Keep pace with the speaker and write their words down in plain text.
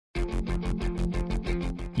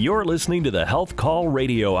You're listening to the Health Call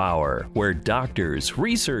Radio Hour, where doctors,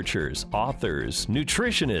 researchers, authors,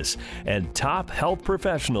 nutritionists, and top health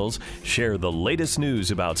professionals share the latest news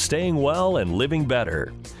about staying well and living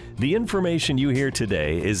better. The information you hear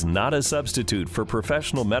today is not a substitute for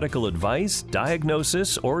professional medical advice,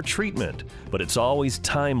 diagnosis, or treatment, but it's always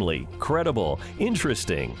timely, credible,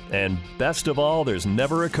 interesting, and best of all, there's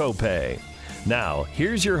never a copay. Now,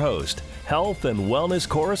 here's your host, health and wellness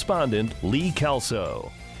correspondent Lee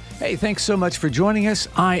Kelso. Hey, thanks so much for joining us.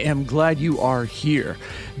 I am glad you are here.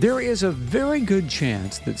 There is a very good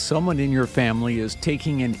chance that someone in your family is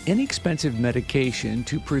taking an inexpensive medication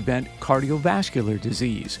to prevent cardiovascular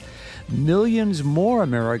disease. Millions more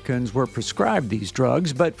Americans were prescribed these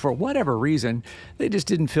drugs, but for whatever reason, they just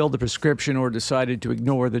didn't fill the prescription or decided to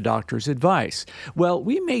ignore the doctor's advice. Well,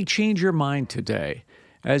 we may change your mind today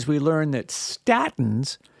as we learn that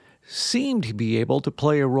statins seem to be able to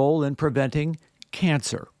play a role in preventing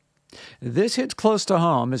cancer. This hits close to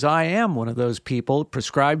home, as I am one of those people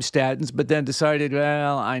prescribed statins but then decided,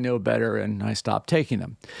 well, I know better, and I stopped taking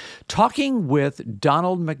them. Talking with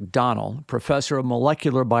Donald McDonnell, professor of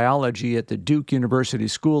molecular biology at the Duke University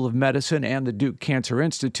School of Medicine and the Duke Cancer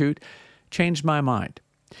Institute, changed my mind.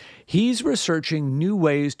 He's researching new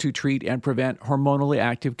ways to treat and prevent hormonally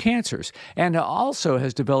active cancers, and also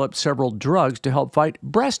has developed several drugs to help fight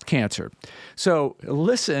breast cancer. So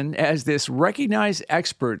listen as this recognized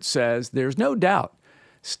expert says there's no doubt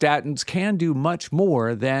statins can do much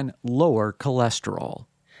more than lower cholesterol.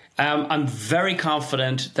 I'm very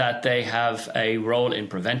confident that they have a role in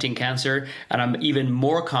preventing cancer, and I'm even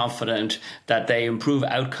more confident that they improve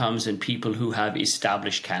outcomes in people who have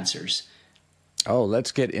established cancers. Oh,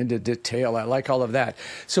 let's get into detail. I like all of that.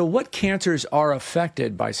 So what cancers are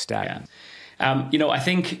affected by statins? Yeah. I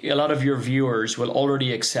think a lot of your viewers will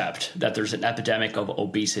already accept that there's an epidemic of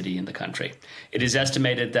obesity in the country. It is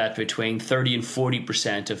estimated that between 30 and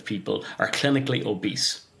 40% of people are clinically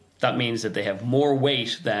obese. That means that they have more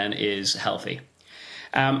weight than is healthy.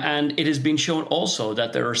 And it has been shown also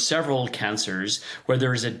that there are several cancers where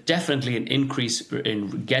there is definitely an increase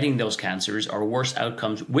in getting those cancers or worse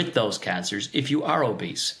outcomes with those cancers if you are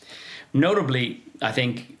obese. Notably, I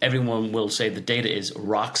think everyone will say the data is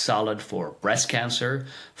rock solid for breast cancer,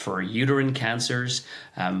 for uterine cancers,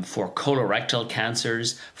 for colorectal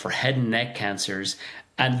cancers, for head and neck cancers.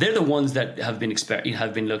 And they're the ones that have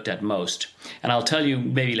been looked at most. And I'll tell you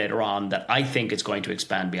maybe later on that I think it's going to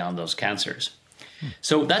expand beyond those cancers.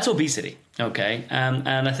 So that's obesity, okay? And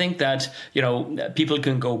I think that, people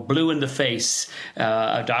can go blue in the face,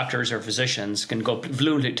 doctors or physicians can go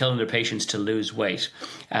blue in telling their patients to lose weight,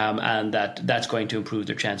 and that's going to improve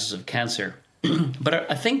their chances of cancer.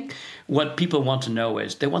 But I think what people want to know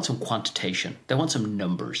is they want some quantitation. They want some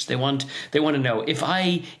numbers. They want to know, if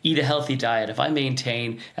I eat a healthy diet, if I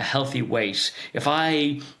maintain a healthy weight, if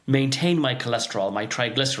I maintain my cholesterol, my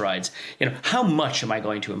triglycerides, how much am I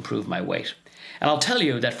going to improve my weight? And I'll tell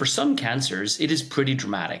you that for some cancers, it is pretty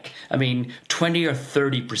dramatic. I mean, 20 or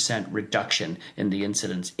 30% reduction in the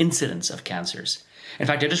incidence of cancers. In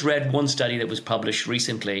fact, I just read one study that was published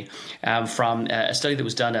recently from a study that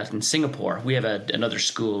was done out in Singapore. We have another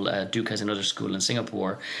school, Duke has another school in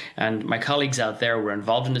Singapore, and my colleagues out there were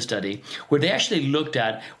involved in the study where they actually looked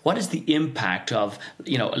at what is the impact of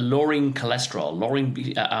lowering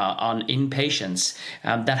cholesterol, in patients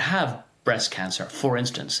that have breast cancer, for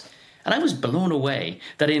instance. And I was blown away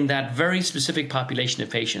that in that very specific population of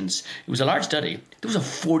patients, it was a large study, there was a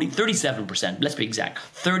 37%, let's be exact,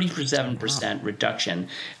 37% reduction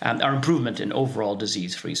or improvement in overall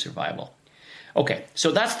disease-free survival. Okay,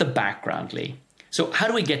 so that's the background, Lee. So how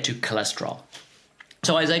do we get to cholesterol?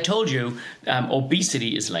 So as I told you,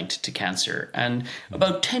 obesity is linked to cancer. And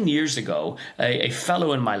about 10 years ago, a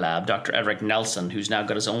fellow in my lab, Dr. Eric Nelson, who's now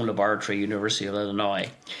got his own laboratory, University of Illinois,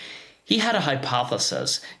 he had a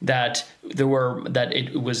hypothesis that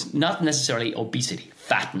it was not necessarily obesity,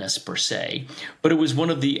 fatness per se, but it was one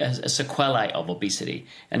of the sequelae of obesity.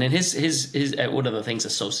 And in his one of the things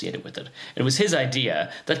associated with it, it was his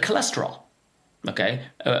idea that cholesterol,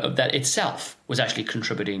 that itself was actually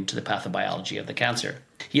contributing to the pathobiology of the cancer.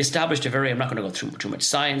 He established I'm not going to go through too much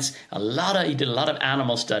science, he did a lot of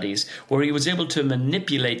animal studies where he was able to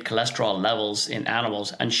manipulate cholesterol levels in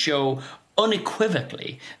animals and show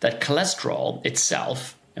unequivocally that cholesterol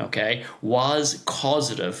itself, was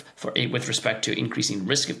causative with respect to increasing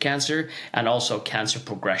risk of cancer and also cancer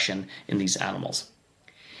progression in these animals.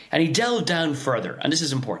 And he delved down further, and this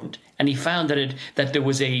is important, and he found that there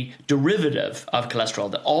was a derivative of cholesterol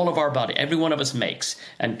that all of our body, every one of us makes,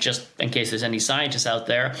 and just in case there's any scientists out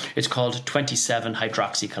there, it's called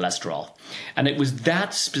 27-hydroxycholesterol. And it was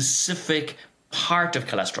that specific part of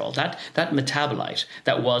cholesterol, that metabolite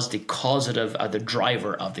that was the causative, the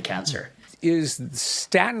driver of the cancer. Is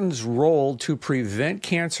statins' role to prevent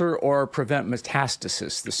cancer or prevent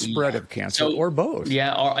metastasis, the spread of cancer, or both?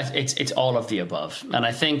 Yeah, or it's all of the above. And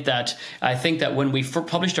I think that when we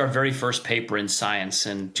published our very first paper in Science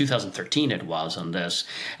in 2013, it was on this.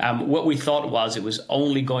 What we thought was it was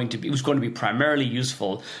going to be primarily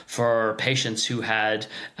useful for patients who had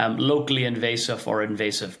locally invasive or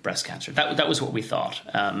invasive breast cancer. That was what we thought.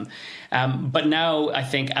 But now I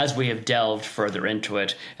think as we have delved further into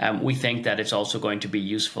it, we think that it's also going to be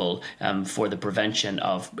useful for the prevention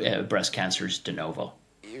of breast cancers de novo.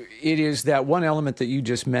 It is that one element that you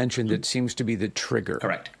just mentioned that seems to be the trigger.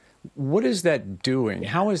 Correct. What is that doing?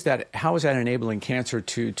 How is that enabling cancer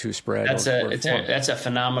to spread? That's a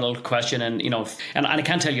phenomenal question, and I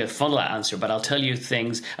can't tell you a full answer, but I'm going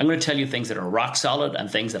to tell you things that are rock solid and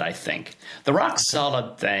things that I think. The rock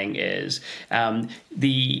solid thing is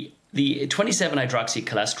the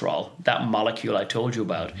 27-hydroxycholesterol, that molecule I told you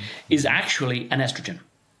about, is actually an estrogen.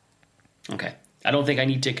 Okay. I don't think I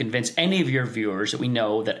need to convince any of your viewers that we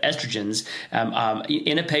know that estrogens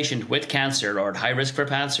in a patient with cancer or at high risk for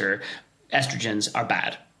cancer, estrogens are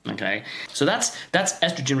bad. Okay. So that's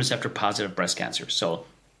estrogen receptor positive breast cancer. So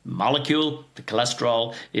molecule, the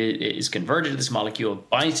cholesterol is converted to this molecule,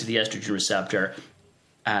 binds to the estrogen receptor,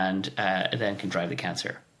 and then can drive the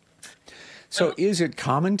cancer. So is it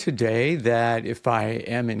common today that if I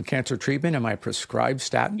am in cancer treatment, am I prescribed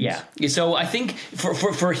statins? Yeah. So I think for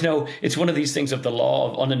it's one of these things of the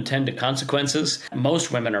law of unintended consequences.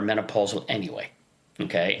 Most women are menopausal anyway.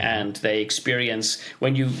 Okay, and they experience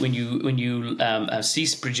when you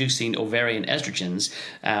cease producing ovarian estrogens,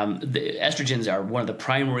 the estrogens are one of the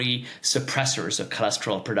primary suppressors of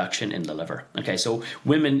cholesterol production in the liver. Okay, so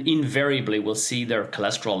women invariably will see their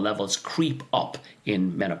cholesterol levels creep up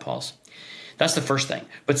in menopause. That's the first thing.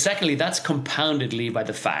 But secondly, that's compoundedly by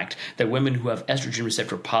the fact that women who have estrogen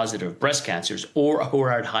receptor positive breast cancers or who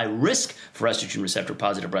are at high risk for estrogen receptor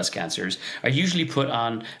positive breast cancers are usually put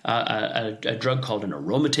on a drug called an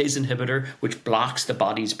aromatase inhibitor, which blocks the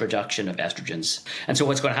body's production of estrogens. And so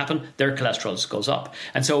what's going to happen? Their cholesterol goes up.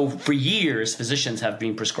 And so for years, physicians have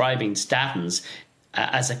been prescribing statins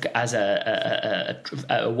as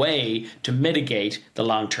a way to mitigate the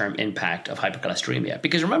long-term impact of hypercholesteremia.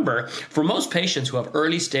 Because remember, for most patients who have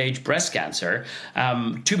early-stage breast cancer,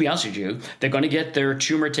 to be honest with you, they're going to get their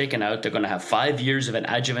tumor taken out, they're going to have 5 years of an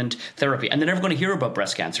adjuvant therapy, and they're never going to hear about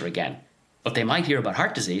breast cancer again. But they might hear about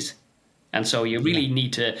heart disease. And so you really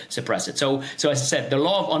need to suppress it. So as I said, the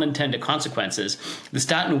law of unintended consequences, the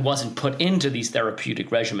statin wasn't put into these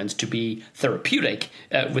therapeutic regimens to be therapeutic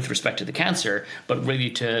with respect to the cancer, but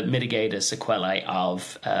really to mitigate a sequelae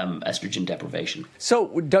of estrogen deprivation.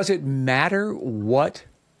 So does it matter what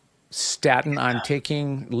statin I'm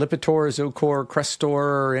taking, Lipitor, Zocor, Crestor,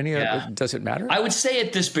 or any of it? Does it matter? I would say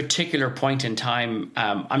at this particular point in time,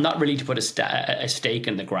 I'm not ready to put a stake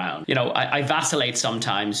in the ground. I vacillate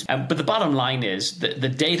sometimes, but the bottom line is the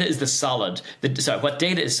data is what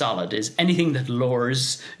data is solid is anything that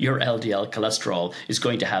lowers your LDL cholesterol is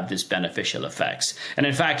going to have this beneficial effects. And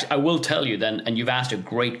in fact, I will tell you then, and you've asked a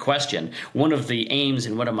great question, one of the aims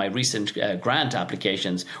in one of my recent grant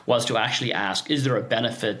applications was to actually ask, is there a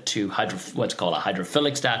benefit to what's called a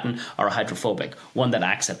hydrophilic statin or a hydrophobic, one that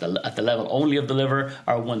acts at the level only of the liver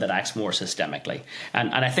or one that acts more systemically.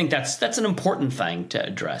 And I think that's an important thing to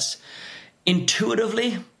address.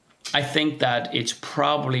 Intuitively, I think that it's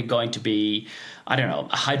probably going to be,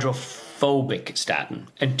 a hydrophobic statin,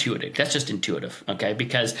 intuitive. That's just intuitive, okay?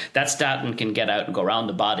 Because that statin can get out and go around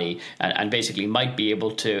the body and basically might be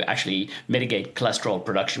able to actually mitigate cholesterol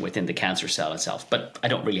production within the cancer cell itself. But I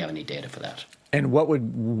don't really have any data for that. And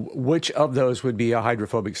which of those would be a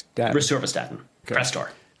hydrophobic statin? Rosuvastatin, okay. Crestor.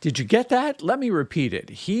 Did you get that? Let me repeat it.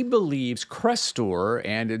 He believes Crestor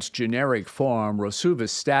and its generic form,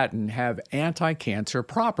 rosuvastatin, have anti-cancer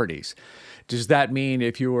properties. Does that mean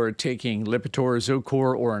if you are taking Lipitor,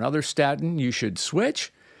 Zocor, or another statin, you should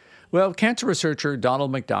switch? Well, cancer researcher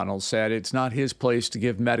Donald McDonald said it's not his place to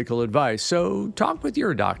give medical advice, so talk with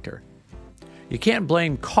your doctor. You can't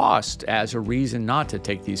blame cost as a reason not to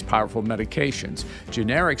take these powerful medications.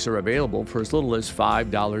 Generics are available for as little as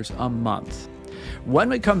 $5 a month. When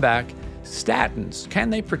we come back, statins, can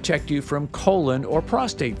they protect you from colon or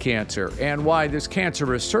prostate cancer? And why this cancer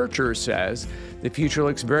researcher says the future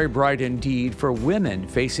looks very bright indeed for women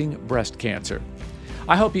facing breast cancer.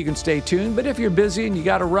 I hope you can stay tuned, but if you're busy and you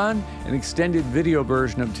got to run, an extended video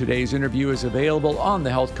version of today's interview is available on the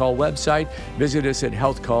Health Call website. Visit us at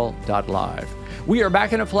healthcall.live. We are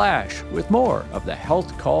back in a flash with more of the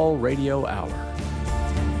Health Call Radio Hour.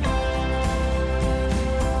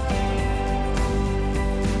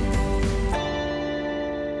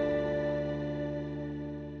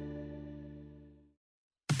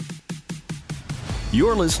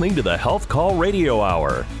 You're listening to the Health Call Radio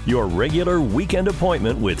Hour, your regular weekend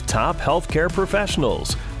appointment with top healthcare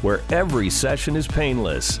professionals, where every session is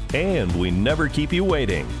painless and we never keep you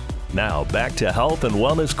waiting. Now, back to health and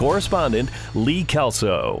wellness correspondent Lee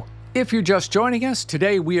Kelso. If you're just joining us,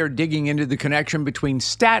 today we are digging into the connection between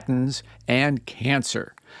statins and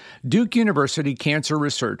cancer. Duke University cancer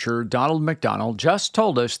researcher Donald McDonald just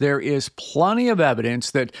told us there is plenty of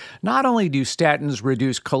evidence that not only do statins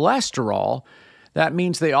reduce cholesterol, that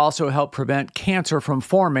means they also help prevent cancer from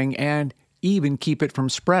forming and even keep it from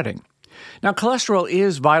spreading. Now, cholesterol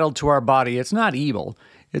is vital to our body. It's not evil.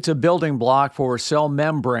 It's a building block for cell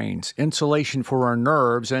membranes, insulation for our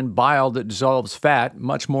nerves, and bile that dissolves fat,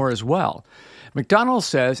 much more as well. McDonald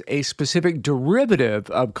says a specific derivative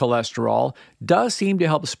of cholesterol does seem to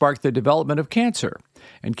help spark the development of cancer.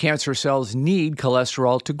 And cancer cells need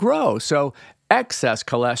cholesterol to grow, so excess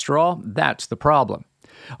cholesterol, that's the problem.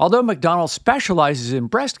 Although McDonald specializes in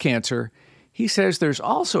breast cancer, he says there's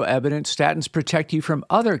also evidence statins protect you from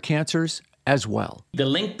other cancers as well. The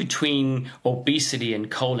link between obesity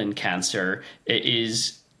and colon cancer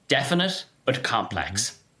is definite but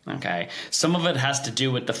complex. Okay. Some of it has to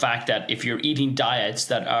do with the fact that if you're eating diets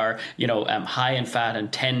that are, high in fat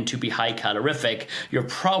and tend to be high calorific, you're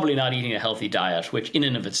probably not eating a healthy diet, which in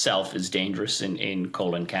and of itself is dangerous in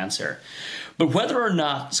colon cancer. But whether or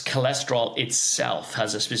not cholesterol itself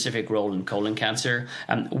has a specific role in colon cancer,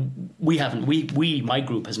 my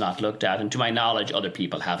group has not looked at, and to my knowledge, other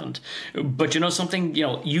people haven't. But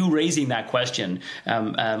you raising that question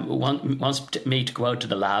wants me to go out to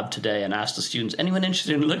the lab today and ask the students, anyone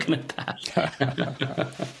interested in looking at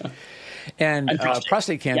that? And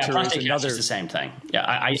prostate cancer is another. Is the same thing. Yeah,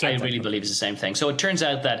 I really believe it's the same thing. So it turns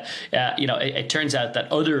out that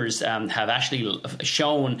others have actually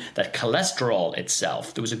shown that cholesterol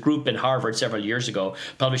itself. There was a group in Harvard several years ago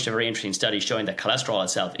published a very interesting study showing that cholesterol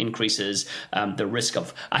itself increases the risk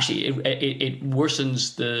of it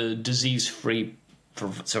worsens the disease-free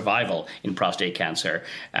survival in prostate cancer.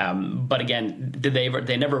 But again,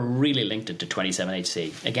 they never really linked it to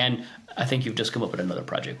 27HC. Again, I think you've just come up with another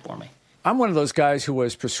project for me. I'm one of those guys who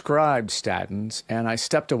was prescribed statins, and I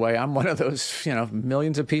stepped away. I'm one of those,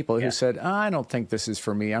 millions of people who said, I don't think this is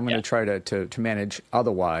for me. I'm going to try to manage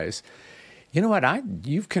otherwise. You know what?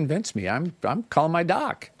 You've convinced me. I'm calling my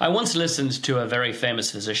doc. I once listened to a very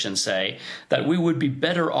famous physician say that we would be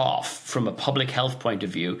better off from a public health point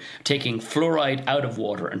of view taking fluoride out of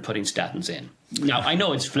water and putting statins in. Now, I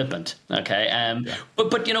know it's flippant, okay?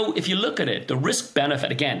 But if you look at it, the risk-benefit,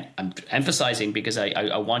 again, I'm emphasizing because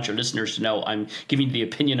I want your listeners to know I'm giving the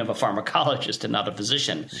opinion of a pharmacologist and not a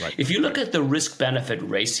physician. Right. If you look at the risk-benefit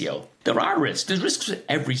ratio, there are risks. There's risks with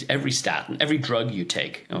every statin, every drug you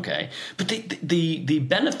take, okay? But the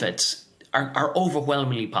benefits are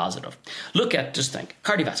overwhelmingly positive. Just think,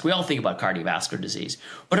 cardiovascular. We all think about cardiovascular disease.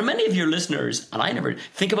 But are many of your listeners, and I never,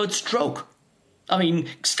 think about stroke? I mean,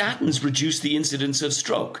 statins reduce the incidence of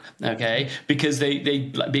stroke, okay? Because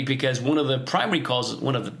because one of the primary causes,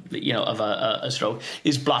 of a stroke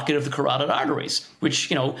is blockage of the carotid arteries, which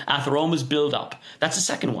atheromas build up. That's the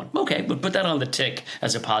second one. Okay, we'll put that on the tick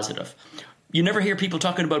as a positive. You never hear people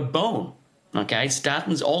talking about bone. Okay,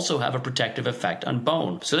 statins also have a protective effect on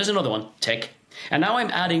bone. So there's another one, tick. And now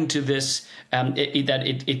I'm adding to this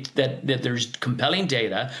that there's compelling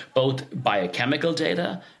data, both biochemical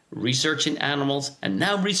data, research in animals, and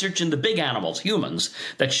now research in the big animals, humans,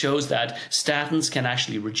 that shows that statins can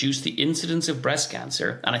actually reduce the incidence of breast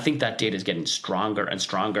cancer. And I think that data is getting stronger and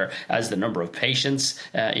stronger as the number of patients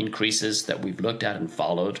increases that we've looked at and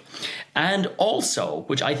followed. And also,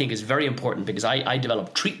 which I think is very important because I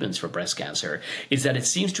develop treatments for breast cancer, is that it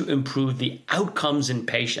seems to improve the outcomes in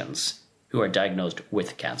patients who are diagnosed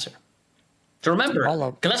with cancer. So remember,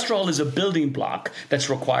 cholesterol is a building block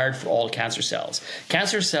that's required for all cancer cells.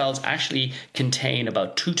 Cancer cells actually contain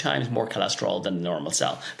about 2 times more cholesterol than a normal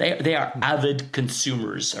cell. They are avid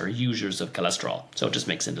consumers or users of cholesterol. So it just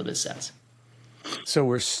makes into this sense. So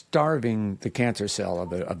we're starving the cancer cell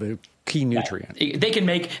of a key nutrient. Yeah. They can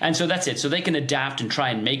make, and so that's it. So they can adapt and try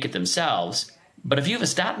and make it themselves. But if you have a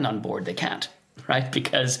statin on board, they can't. Right,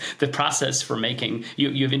 because the process for making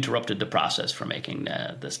you've interrupted the process for making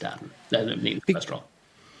the statin, the cholesterol.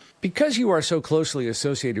 Because you are so closely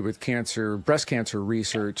associated with breast cancer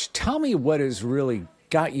research, tell me what is really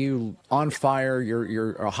got you on fire?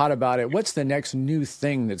 You're hot about it. What's the next new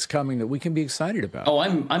thing that's coming that we can be excited about? Oh,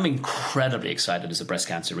 I'm incredibly excited as a breast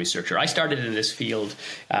cancer researcher. I started in this field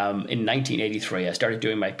in 1983. I started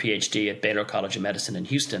doing my PhD at Baylor College of Medicine in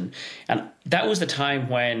Houston, and that was the time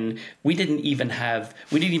when we didn't even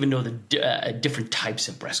know the different types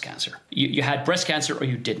of breast cancer. You had breast cancer or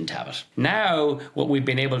you didn't have it. Now, what we've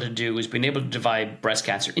been able to do is been able to divide breast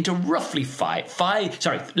cancer into roughly three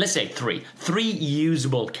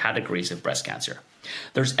usable categories of breast cancer.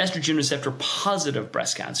 There's estrogen receptor positive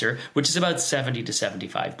breast cancer, which is about 70 to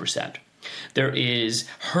 75%. There is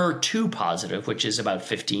HER2 positive, which is about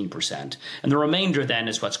 15%. And the remainder then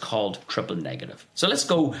is what's called triple negative. So let's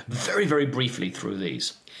go very, very briefly through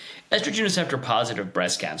these. Estrogen receptor positive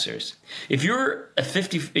breast cancers. If you're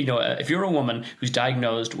if you're a woman who's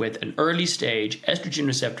diagnosed with an early stage estrogen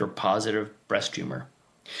receptor positive breast tumor,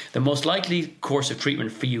 the most likely course of treatment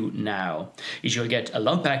for you now is you'll get a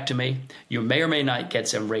lumpectomy. You may or may not get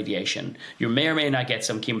some radiation. You may or may not get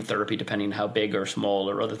some chemotherapy, depending on how big or small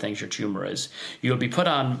or other things your tumor is. You'll be put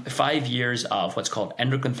on 5 years of what's called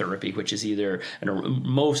endocrine therapy, which is either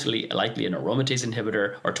mostly likely an aromatase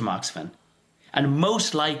inhibitor or tamoxifen. And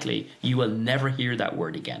most likely, you will never hear that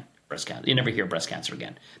word again, breast cancer. You never hear breast cancer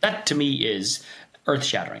again. That, to me, is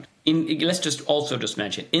earth-shattering. Let's just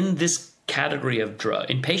mention, in this category of drug,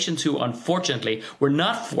 in patients who unfortunately were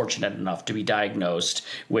not fortunate enough to be diagnosed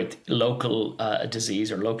with local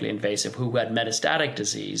disease or locally invasive, who had metastatic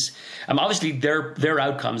disease, obviously their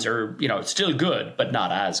outcomes are still good, but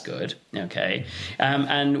not as good. Okay,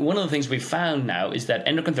 and one of the things we've found now is that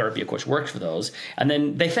endocrine therapy, of course, works for those, and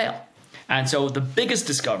then they fail. And so the biggest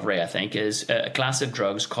discovery, I think, is a class of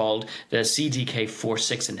drugs called the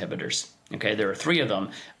CDK4/6 inhibitors. Okay, there are 3 of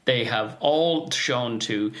them. They have all shown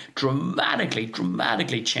to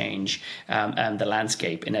dramatically change the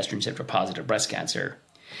landscape in estrogen receptor positive breast cancer.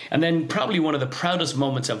 And then probably one of the proudest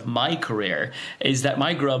moments of my career is that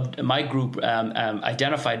my group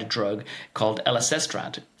identified a drug called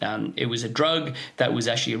elacestrant. It was a drug that was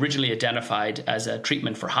actually originally identified as a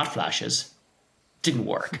treatment for hot flashes. Didn't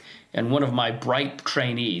work. And one of my bright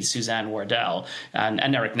trainees, Suzanne Wardell,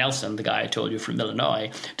 and Eric Nelson, the guy I told you from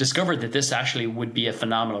Illinois, discovered that this actually would be a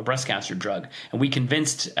phenomenal breast cancer drug. And we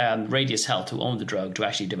convinced Radius Health, who owned the drug, to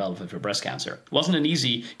actually develop it for breast cancer. It wasn't an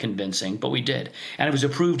easy convincing, but we did. And it was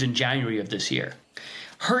approved in January of this year.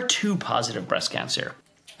 HER2 positive breast cancer.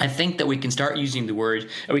 I think that we can start using the word,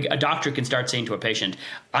 a doctor can start saying to a patient,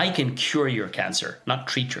 I can cure your cancer, not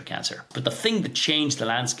treat your cancer. But the thing that changed the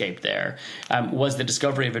landscape there was the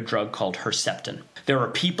discovery of a drug called Herceptin. There are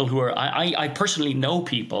people who are, I personally know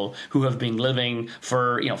people who have been living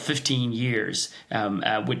for 15 years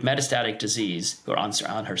with metastatic disease who are on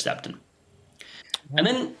Herceptin. And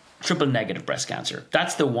then triple negative breast cancer.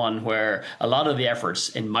 That's the one where a lot of the efforts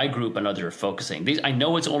in my group and others are focusing. I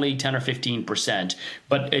know it's only 10 or 15%,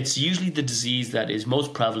 but it's usually the disease that is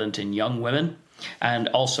most prevalent in young women and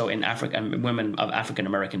also in women of African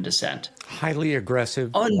American descent. Highly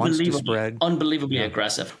aggressive, wants to spread. Unbelievably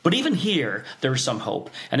aggressive. But even here, there's some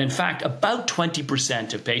hope. And in fact, about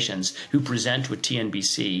 20% of patients who present with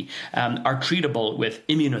TNBC are treatable with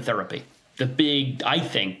immunotherapy. The big, I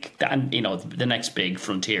think, the next big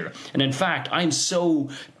frontier. And in fact, I'm so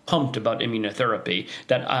pumped about immunotherapy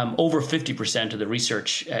that over 50% of the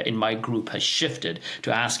research in my group has shifted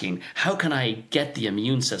to asking, how can I get the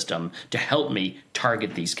immune system to help me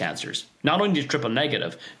target these cancers? Not only triple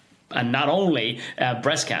negative, and not only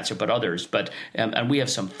breast cancer, but others. And we have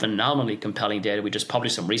some phenomenally compelling data. We just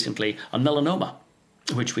published some recently on melanoma,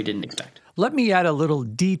 which we didn't expect. Let me add a little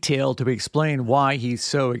detail to explain why he's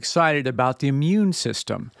so excited about the immune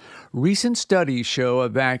system. Recent studies show a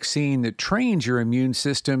vaccine that trains your immune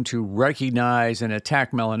system to recognize and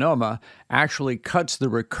attack melanoma actually cuts the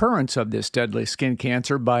recurrence of this deadly skin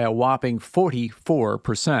cancer by a whopping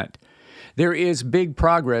 44%. There is big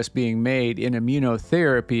progress being made in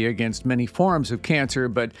immunotherapy against many forms of cancer,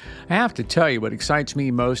 but I have to tell you what excites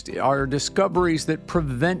me most are discoveries that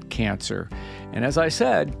prevent cancer. And as I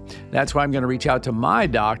said, that's why I'm going to reach out to my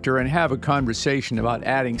doctor and have a conversation about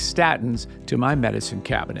adding statins to my medicine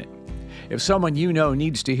cabinet. If someone you know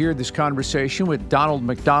needs to hear this conversation with Donald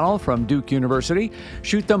McDonald from Duke University,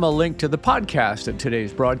 shoot them a link to the podcast of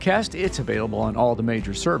today's broadcast. It's available on all the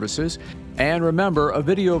major services. And remember, a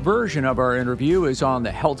video version of our interview is on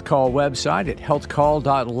the Health Call website at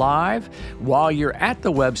healthcall.live. While you're at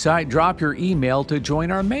the website, drop your email to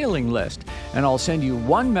join our mailing list, and I'll send you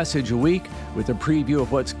one message a week with a preview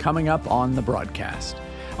of what's coming up on the broadcast.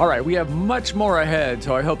 All right, we have much more ahead,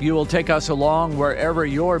 so I hope you will take us along wherever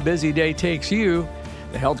your busy day takes you.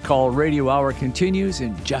 The Health Call Radio Hour continues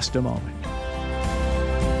in just a moment.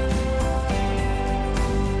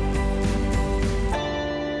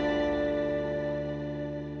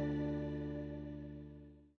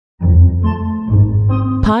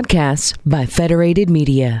 Podcasts by Federated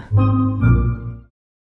Media.